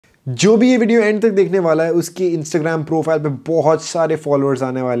जो भी ये वीडियो एंड तक देखने वाला है उसकी इंस्टाग्राम प्रोफाइल पे बहुत सारे फॉलोअर्स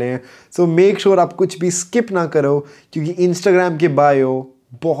आने वाले हैं। सो मेक श्योर आप कुछ भी स्किप ना करो, क्योंकि इंस्टाग्राम के बायो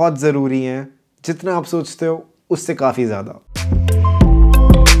बहुत ज़रूरी हैं, जितना आप सोचते हो उससे काफ़ी ज़्यादा।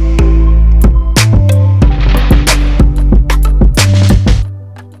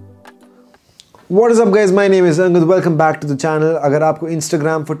 What is up guys, my name is Angad, welcome back to the channel। अगर आपको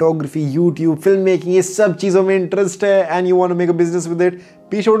Instagram, photography, YouTube, film making ये सब चीज़ों में इंटरेस्ट है and you want to make a business with it,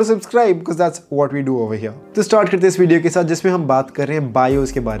 be sure to subscribe because that's what we do over here। तो start करते हैं इस वीडियो के साथ जिसमें हम बात कर रहे हैं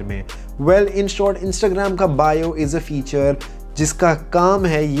बायोस के बारे में। Well, in short, Instagram का बायो is a feature जिसका काम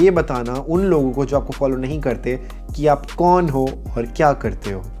है ये बताना उन लोगों को जो आपको फॉलो नहीं करते कि आप कौन हो और क्या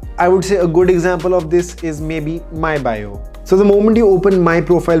करते हो। I would say a good example of this is maybe my bio। So the moment you open my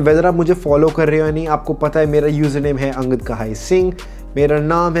profile, whether आप मुझे फॉलो कर रहे हो या नहीं, आपको पता है मेरा यूजर नेम है अंगद कहाई सिंह, मेरा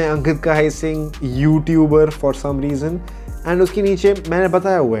नाम है अंगद कहाई Singh, YouTuber for some reason, and उसके नीचे मैंने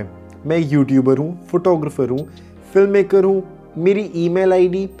बताया हुआ है मैं यूट्यूबर हूँ, फोटोग्राफर हूँ, फिल्म मेकर हूँ, मेरी ईमेल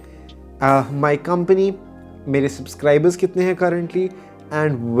आईडी, माय कंपनी, मेरे सब्सक्राइबर्स कितने हैं currently,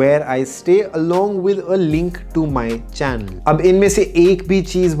 and where I stay along with a link to my channel. अब इनमें से एक भी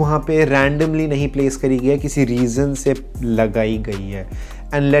चीज़ वहाँ पे रैंडमली नहीं प्लेस करी गई है, किसी रीज़न से लगाई गई है।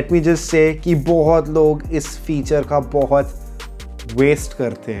 And let me just say कि बहुत लोग इस फीचर का बहुत वेस्ट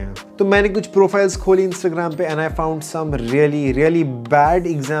करते हैं। तो मैंने कुछ प्रोफाइल्स खोली इंस्टाग्राम पे and I found some really bad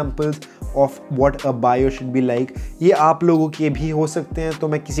examples of what a bio should be like. ये आप लोगों के भी हो सकते हैं, तो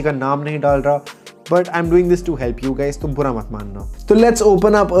मैं किसी का नाम नहीं डाल रहा, but I'm doing this to help you guys, तो बुरा मत मानना। तो let's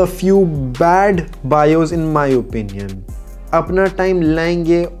open up a few bad bios in my opinion। अपना टाइम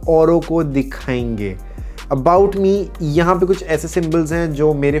लाएंगे, औरों को दिखाएंगे। About me, यहाँ पे कुछ ऐसे सिंबल्स हैं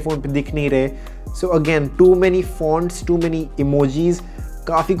जो मेरे फ़ोन पे दिख नहीं रहे। So again, too many fonts, too many emojis,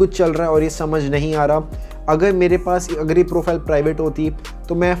 काफ़ी कुछ चल रहा है और ये समझ नहीं आ रहा। अगर ये प्रोफाइल प्राइवेट होती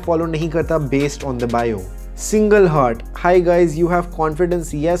तो मैं फॉलो नहीं करता based on the bio। Single heart, hi guys, you have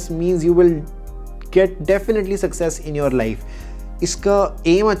confidence, yes means you will get definitely success in your life। इसका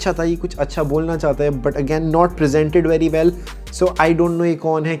एम अच्छा था, ये कुछ अच्छा बोलना चाहता है, but again not presented very well, so I don't know ये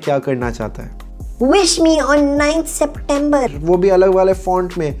कौन है, क्या करना चाहता है। Wish me on 9th September। वो भी अलग वाले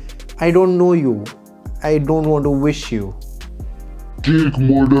फॉन्ट में। I don't know you, I don't want to wish you. Cake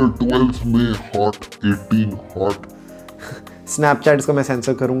murder 12 में हॉट 18 हॉट। स्नैपचैट इसको मैं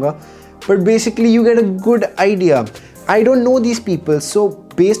सेंसर करूंगा, but basically you get a good idea. I don't know these people, so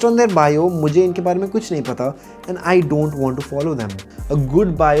based on their bio मुझे इनके बारे में कुछ नहीं पता and I don't want to follow them. A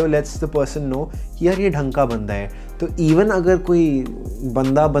good bio let's the person no कि यार ये ढंग का बंदा है। तो इवन अगर कोई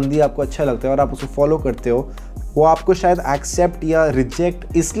बंदा बंदी आपको अच्छा लगता है और आप उसको फॉलो करते हो, वो आपको शायद एक्सेप्ट या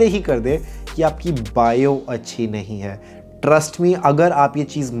रिजेक्ट इसलिए ही कर दे कि आपकी बायो अच्छी नहीं है। ट्रस्ट मी, अगर आप ये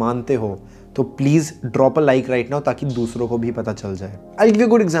चीज़ मानते हो तो please drop a like right now ताकि दूसरों को भी पता चल जाए। I give you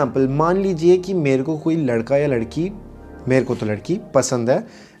good example. मान लीजिए कि मेरे को कोई लड़का या लड़की, मेरे को तो लड़की पसंद है,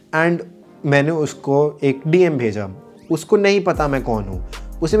 एंड मैंने उसको एक डीएम भेजा। उसको नहीं पता मैं कौन हूँ,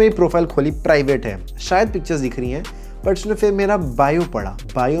 उसे मेरी प्रोफाइल खोली, प्राइवेट है, शायद पिक्चर्स दिख रही हैं, बट उसने फिर मेरा बायो पढ़ा।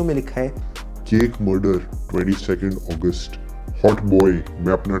 बायो में लिखा है केक मर्डर 22 अगस्त, हॉट बॉय,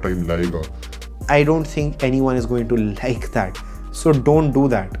 मैं अपना टाइम लाएगा। I don't think anyone is going to like that, so don't do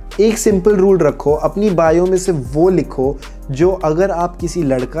that. एक सिंपल रूल रखो, अपनी बायो में से वो लिखो जो अगर आप किसी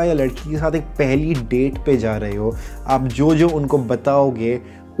लड़का या लड़की के साथ एक पहली डेट पे जा रहे हो, आप जो जो उनको बताओगे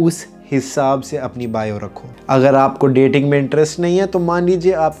उस हिसाब से अपनी बायो रखो। अगर आपको डेटिंग में इंटरेस्ट नहीं है तो मान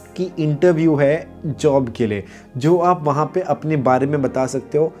लीजिए आपकी इंटरव्यू है जॉब के लिए, जो आप वहाँ पे अपने बारे में बता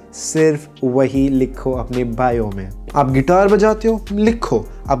सकते हो, सिर्फ वही लिखो अपने बायो में। आप गिटार बजाते हो, लिखो।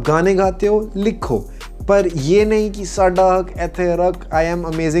 आप गाने गाते हो, लिखो। पर ये नहीं कि साडा हक एथे रख, I am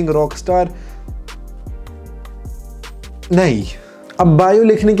amazing rock star, नहीं। अब बायो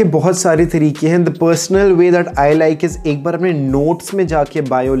लिखने के बहुत सारे तरीके हैं। The personal way that I like is एक बार अपने नोट्स में जाके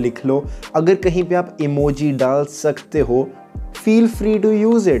बायो लिख लो। अगर कहीं पे आप इमोजी डाल सकते हो, feel free to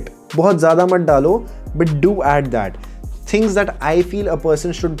use it. बहुत ज़्यादा मत डालो, but do add that things that I feel a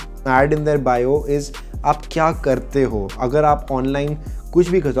person should add in their bio is आप क्या करते हो। अगर आप ऑनलाइन कुछ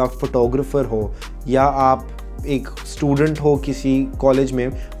भी करते हो, आप फोटोग्राफर हो या आप एक स्टूडेंट हो किसी कॉलेज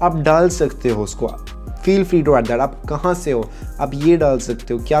में, आप डाल सकते हो उसको। Feel free to add that. आप कहाँ से हो, आप ये डाल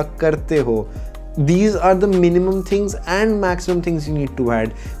सकते हो, क्या करते हो। These are the minimum things and maximum things you need to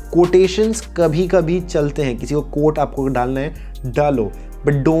add. Quotations कभी कभी चलते हैं, किसी को कोट आपको डालना है डालो,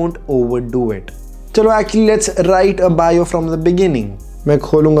 but don't over do it. चलो actually let's write a bio from the beginning. मैं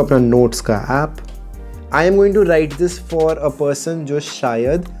खोलूँगा अपना नोट्स का app. I am going to right this for a person जो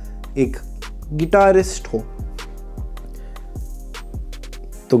शायद एक गिटारिस्ट हो।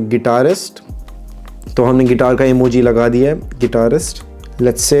 तो गिटारिस्ट, तो हमने गिटार का इमोजी लगा दिया है, गिटारिस्ट।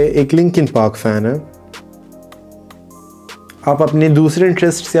 लेट्स से एक लिंकिन पार्क फैन है, आप अपने दूसरे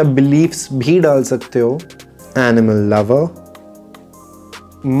इंटरेस्ट या बिलीफ्स भी डाल सकते हो। एनिमल लवर,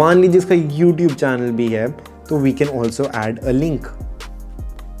 मान लीजिए इसका यूट्यूब चैनल भी है तो we can also add a link.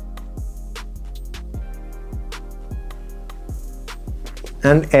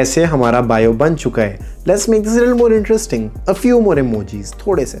 And ऐसे हमारा बायो बन चुका है। Let's make this little more interesting, a few more emojis,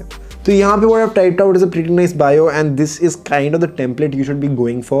 थोड़े से। तो यहाँ पे what I've typed out is a pretty nice bio and this is kind of the template you should be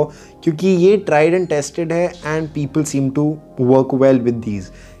going for, क्योंकि ये tried and tested है and people seem to work well with these.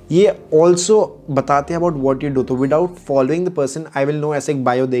 ये also बताते हैं about what you do, तो without following the person I will know ऐसे एक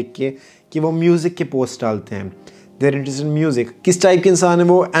bio देख के कि वो music के post डालते हैं, they're interested in music, किस टाइप के इंसान है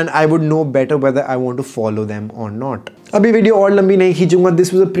वो, and I would know better whether I want to follow them or not. अभी वीडियो और लंबी नहीं खींचूंगा,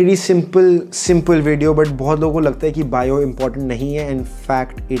 this was a pretty simple video, but बहुत लोगों को लगता है कि बायो इंपॉर्टेंट नहीं है। In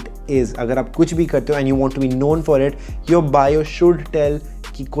fact it is. अगर आप कुछ भी करते हो and you want to be known for it, your bio should tell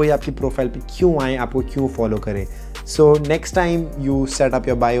कि कोई आपकी प्रोफाइल पे क्यों आए, आपको क्यों फॉलो करे। So next time you set up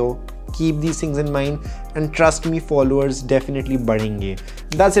your bio, keep these things in mind and trust me, followers definitely बढ़ेंगे।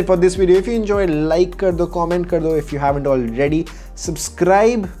 That's it for this video. If you enjoyed, like कर दो, comment कर दो if you haven't already,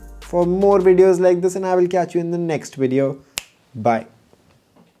 subscribe for more videos like this and I will catch you in the next video. Bye.